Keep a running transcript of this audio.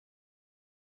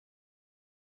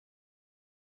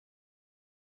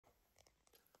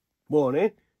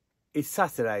Morning, it's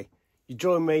Saturday. You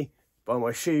join me by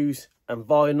my shoes and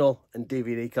vinyl and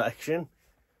DVD collection.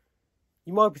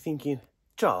 You might be thinking,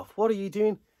 Jarv, what are you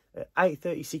doing at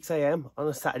 8:36 AM on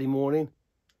a Saturday morning?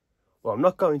 Well, I'm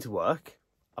not going to work.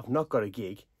 I've not got a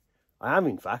gig. I am,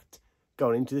 in fact,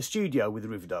 going into the studio with the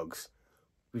River Dogs.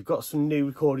 We've got some new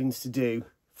recordings to do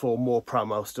for more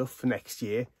promo stuff for next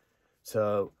year.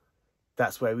 So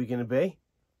that's where we're going to be.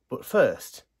 But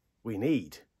first, we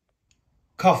need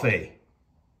coffee.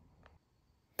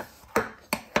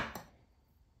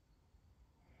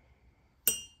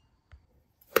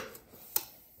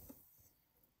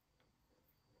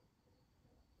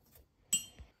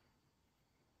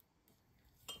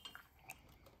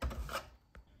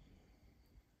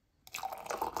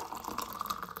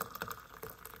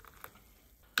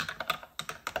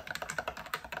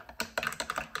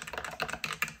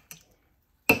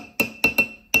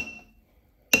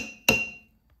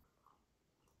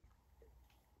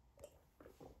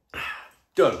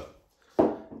 Done.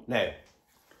 Now,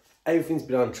 everything's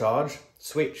been on charge.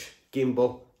 Switch,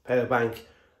 gimbal, power bank.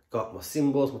 Got my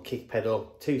cymbals, my kick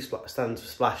pedal, two stands for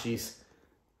splashes,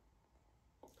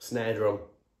 snare drum,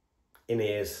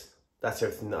 in-ears. That's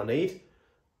everything that I need.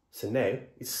 So now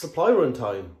it's supply run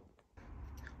time.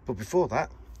 But before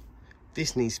that,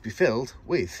 this needs to be filled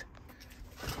with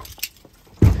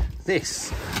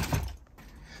this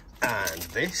and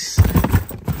this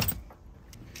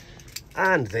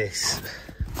and this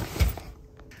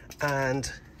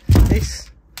and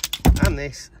this and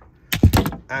this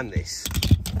and this.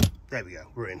 There we go,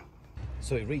 we're in.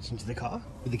 So we reach into the car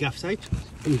with the gaff tape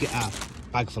and we get our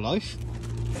bag for life.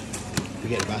 We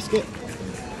get a basket,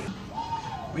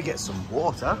 we get some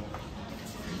water,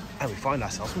 and we find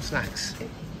ourselves some snacks.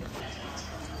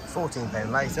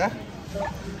 £14 later,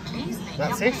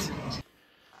 that's it.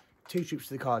 2 trips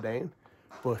to the car down,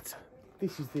 but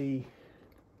this is the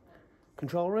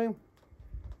control room.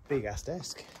 Big ass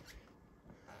desk,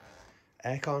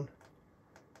 aircon,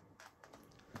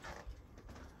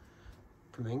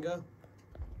 flamingo.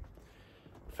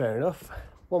 Fair enough.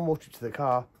 1 more trip to the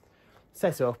car,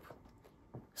 set up,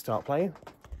 start playing.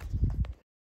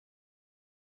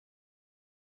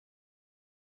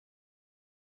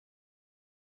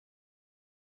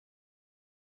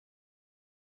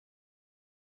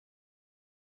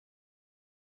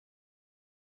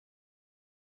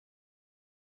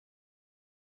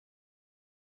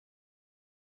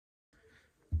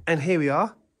 And here we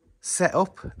are, set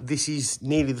up. This is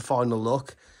nearly the final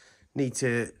look. Need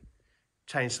to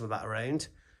change some of that around,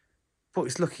 but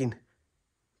it's looking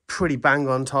pretty bang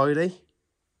on tidy.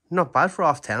 Not bad for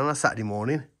 10:30 on a Saturday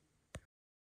morning.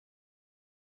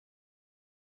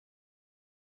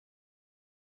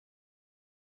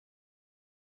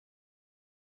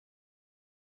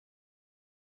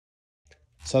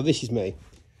 So this is me.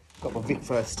 Got my Vic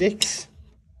First sticks.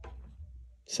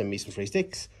 Send me some free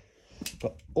sticks.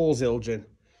 Got all Zildjian.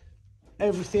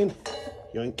 Everything,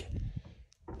 yoink.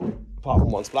 Apart from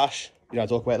one splash. You don't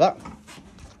talk about that.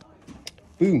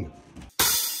 Boom.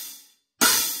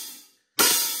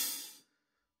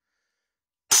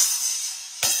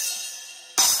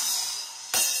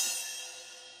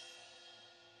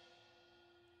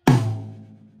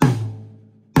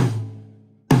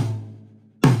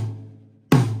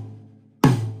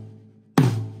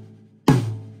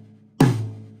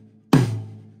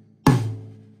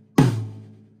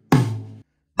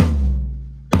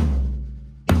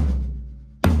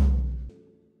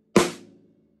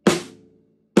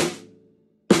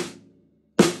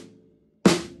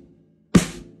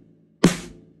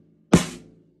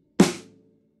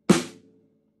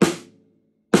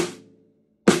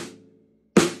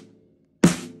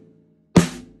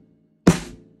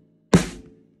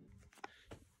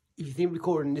 If you think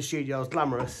recording in the studio is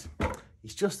glamorous,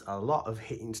 it's just a lot of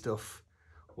hitting stuff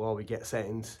while we get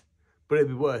settings. But it'll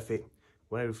be worth it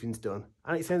when everything's done.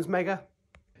 And it sounds mega.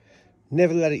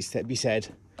 Never let it be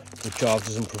said that Jarv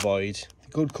doesn't provide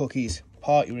good cookies,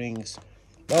 party rings,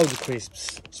 loads of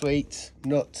crisps, sweets,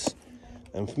 nuts.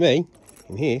 And for me,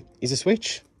 in here is a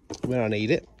switch when I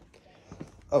need it.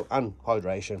 Oh, and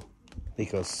hydration,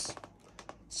 because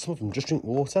some of them just drink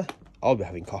water. I'll be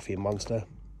having coffee and Monster.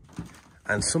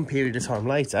 And some period of time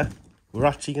later, we're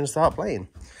actually going to start playing.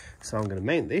 So I'm going to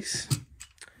mount this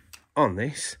on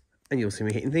this, and you'll see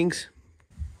me hitting things.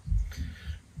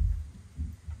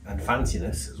 And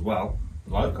fanciness as well.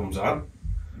 The light comes on.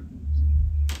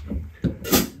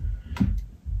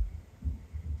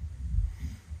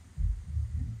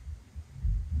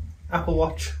 Apple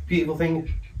Watch, beautiful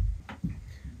thing.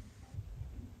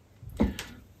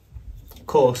 Of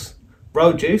course,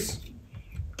 road juice,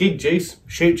 gig juice,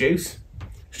 shoot juice,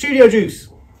 Studio Juice.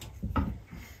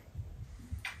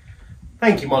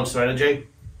 Thank you, Monster Energy.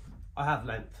 I have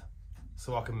length,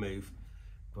 so I can move,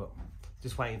 but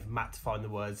just waiting for Matt to find the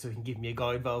words so he can give me a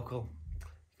guide vocal,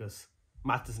 because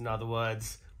Matt doesn't know the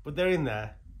words, but they're in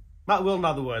there. Matt will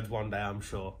know the words one day, I'm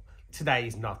sure. Today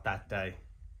is not that day.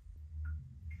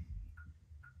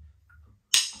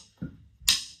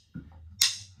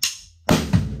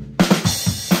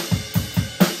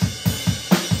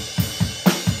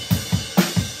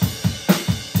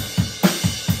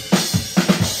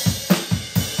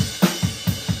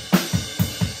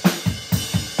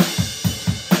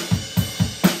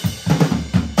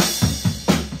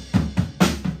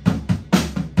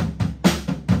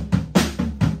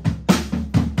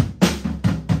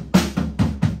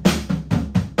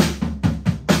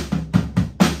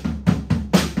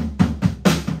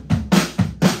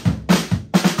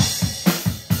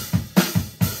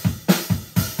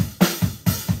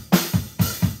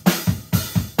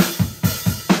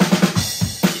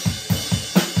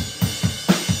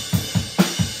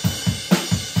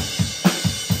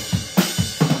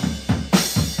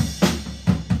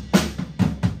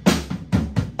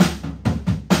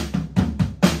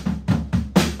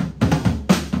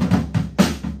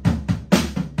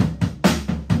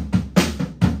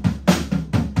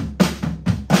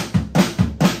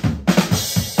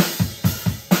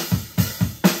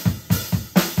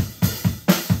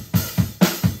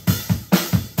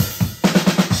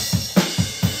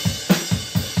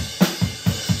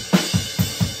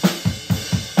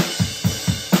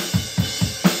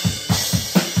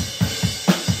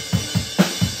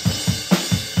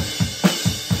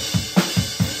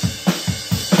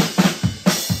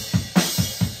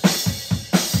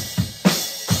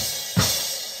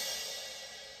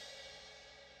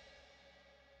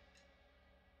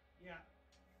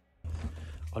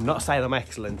 I'm not saying I'm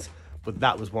excellent, but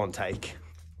that was one take.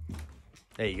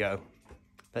 There you go.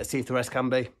 Let's see if the rest can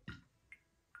be.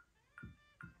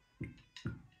 Your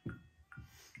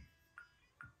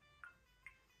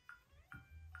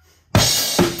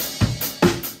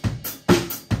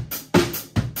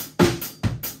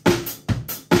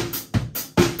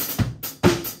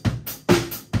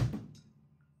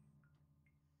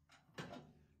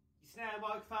snare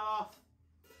mic fell off.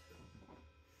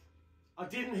 I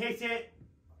didn't hit it.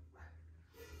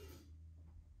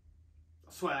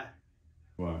 I swear.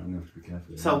 Well, I'm going to have to be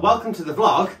careful. So welcome to the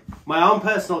vlog. My own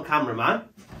personal cameraman.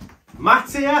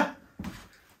 Matt's here.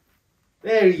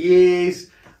 There he is.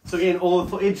 So getting all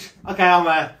the footage. Okay,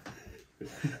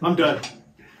 I'm done.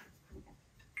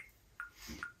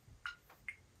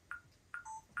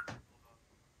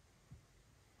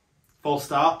 Full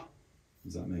stop.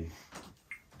 Is that me?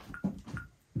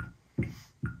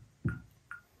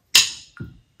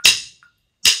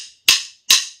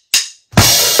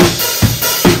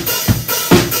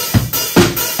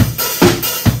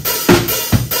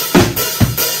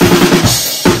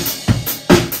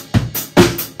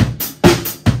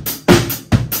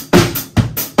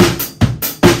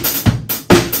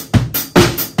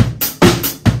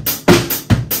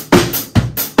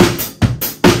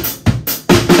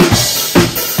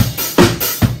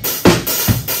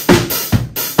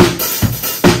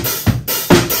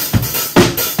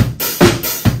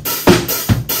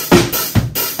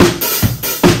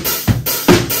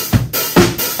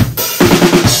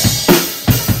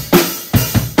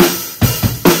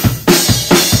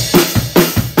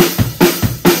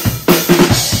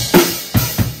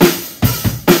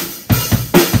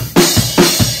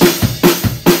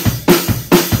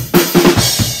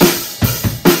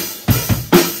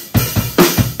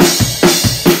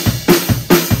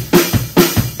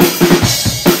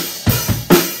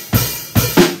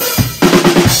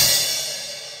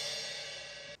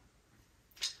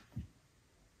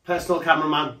 Personal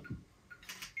cameraman.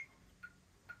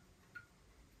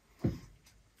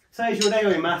 So how's your day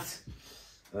going, Matt?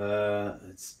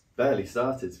 It's barely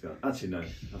started, to be honest. Actually, no,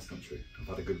 that's not true. I've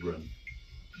had a good run.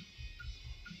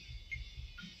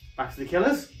 Back to the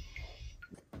killers.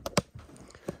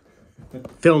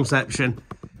 Filmception.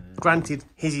 Granted,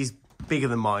 his is bigger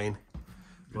than mine.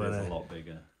 It is a lot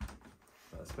bigger.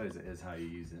 But I suppose it is how you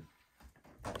use it.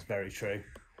 That's very true.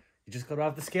 You just got to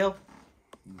have the skill.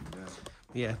 Yeah.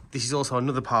 Yeah, this is also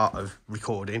another part of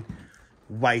recording,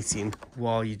 waiting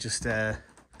while you just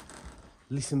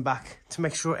listen back to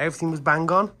make sure everything was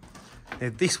bang on. Now,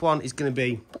 this one is going to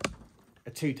be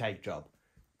a 2-take job,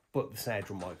 but the snare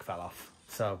drum mic fell off.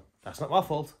 So that's not my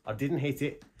fault. I didn't hit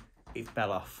it. It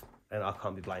fell off, and I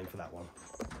can't be blamed for that one.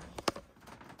 It's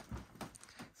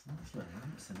nice little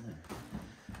lumps in there.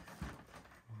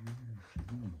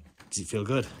 Does it feel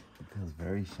good? It feels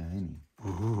very shiny.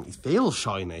 It feels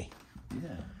shiny. Yeah,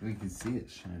 we can see it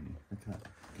shiny. Look at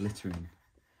that, glittering.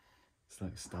 It's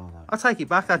like starlight. I take it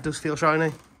back, that does feel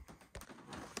shiny.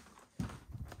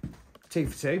 2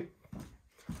 for 2.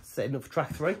 Setting up for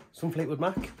track 3, some Fleetwood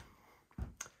Mac.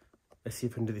 Let's see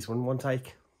if we can do this one in one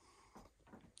take.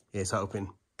 Here's hoping.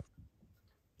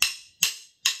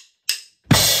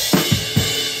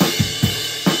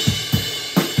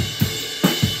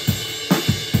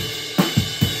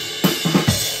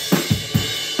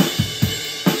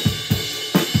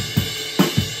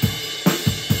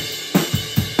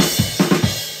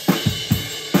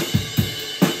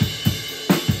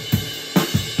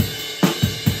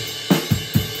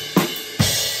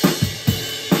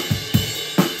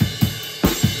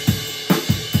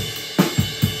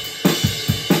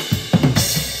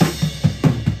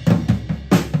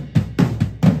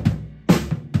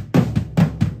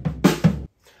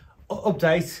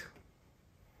 Update.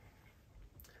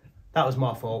 That was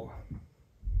my fault,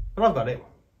 but I've got it.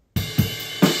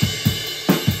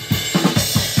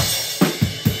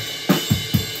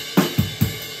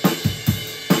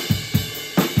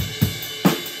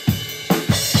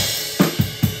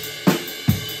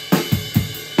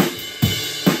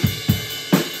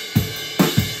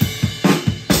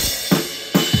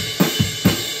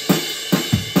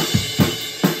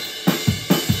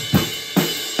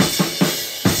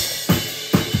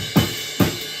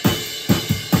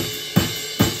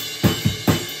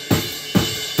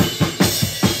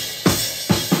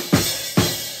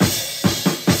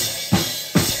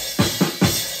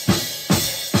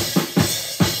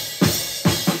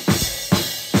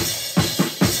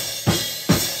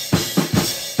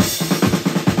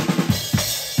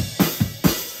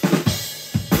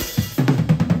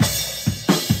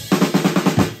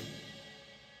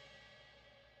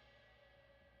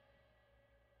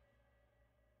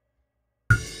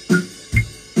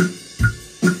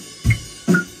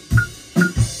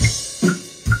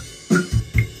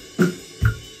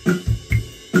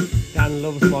 Dan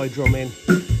loves my drumming.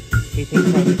 He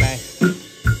thinks I'm the best.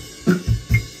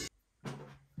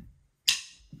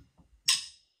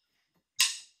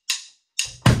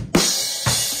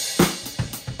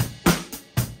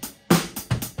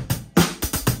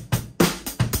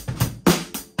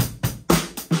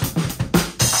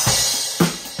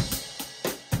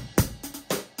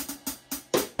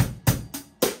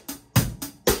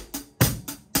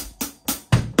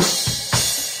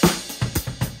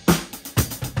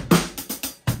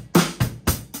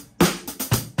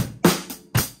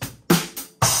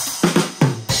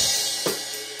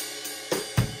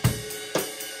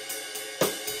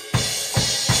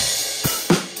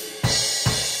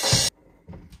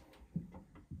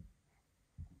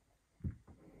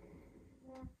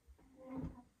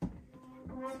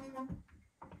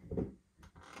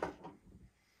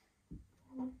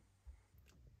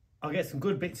 I'll get some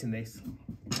good bits in this.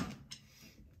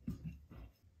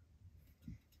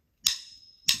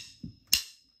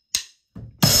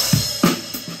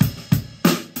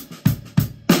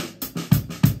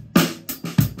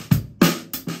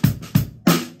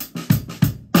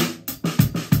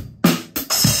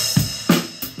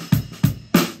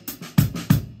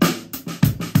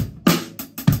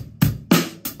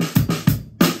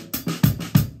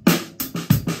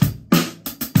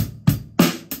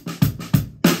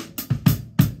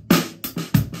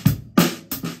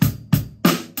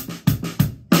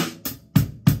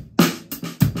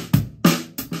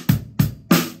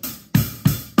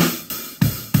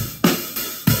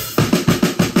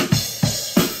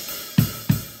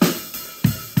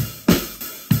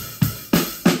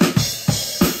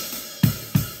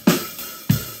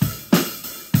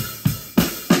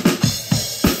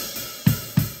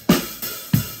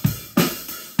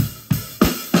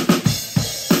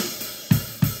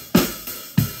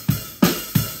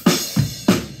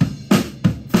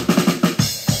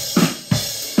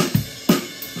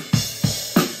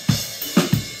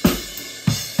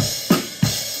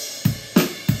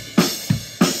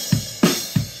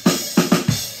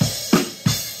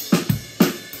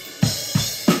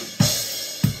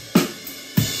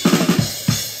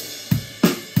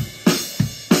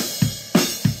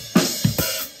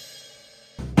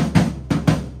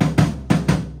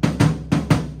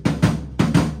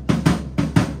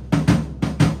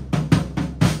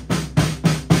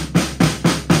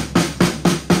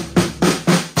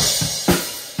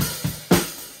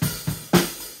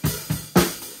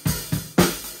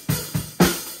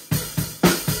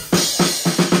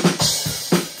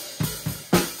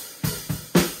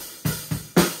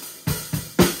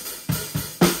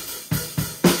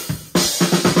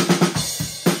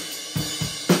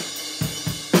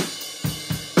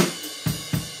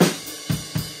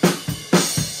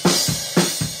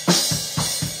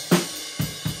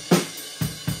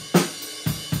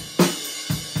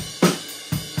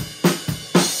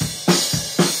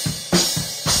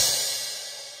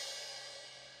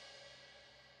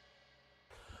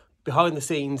 behind the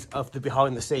scenes of the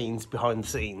behind the scenes behind the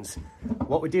scenes.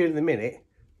 What we're doing in the minute,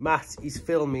 Matt is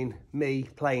filming me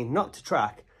playing not to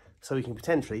track, so we can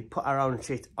potentially put our own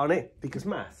shit on it, because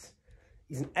Matt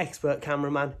is an expert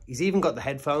cameraman. He's even got the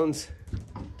headphones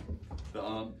that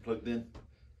aren't plugged in.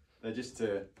 They're just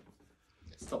to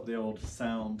stop the old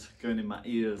sound going in my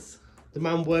ears. The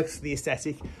man works for the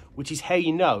aesthetic, which is how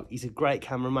you know he's a great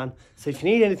cameraman. So if you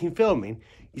need anything filming,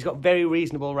 he's got very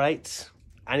reasonable rates,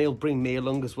 and he'll bring me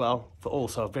along as well for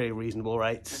also very reasonable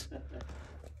rates.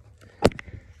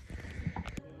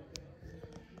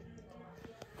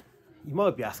 You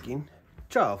might be asking,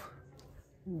 Joe,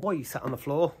 why are you sat on the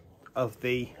floor of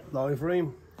the live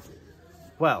room?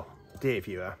 Well, dear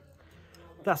viewer,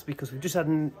 that's because we've just had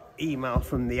an email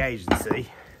from the agency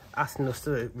asking us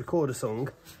to record a song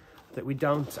that we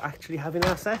don't actually have in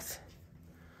our set.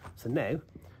 So now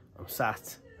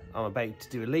I'm about to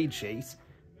do a lead sheet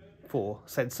for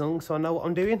said song, so I know what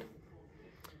I'm doing.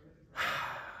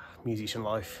 Musician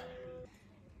life.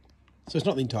 So it's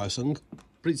not the entire song,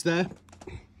 but it's there.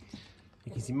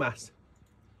 You can see Matt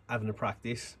having a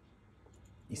practice.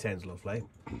 He sounds lovely.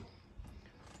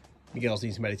 Miguel's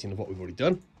doing some editing of what we've already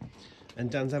done.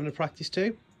 And Dan's having a practice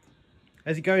too.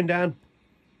 How's it going, Dan?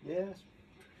 Yeah, it's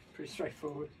pretty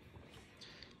straightforward.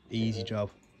 Easy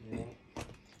job. Yeah.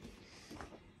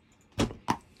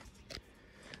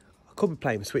 I could be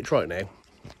playing the Switch right now.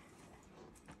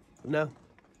 But no,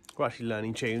 we're actually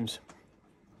learning tunes.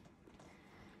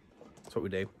 That's what we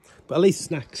do. But at least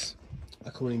snacks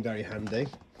are coming in very handy.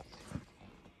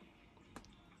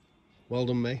 Well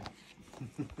done, me.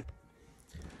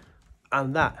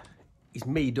 And that is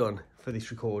me done for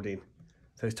this recording.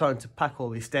 So it's time to pack all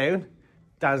this down.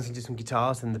 Dan's into some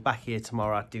guitars, and the back here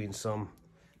tomorrow doing some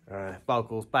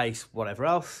vocals, bass, whatever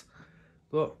else.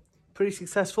 But pretty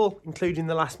successful, including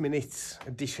the last minute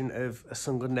edition of a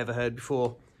song I'd never heard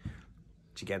before.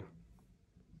 Which again,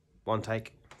 one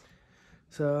take.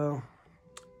 So,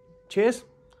 cheers.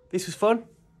 This was fun.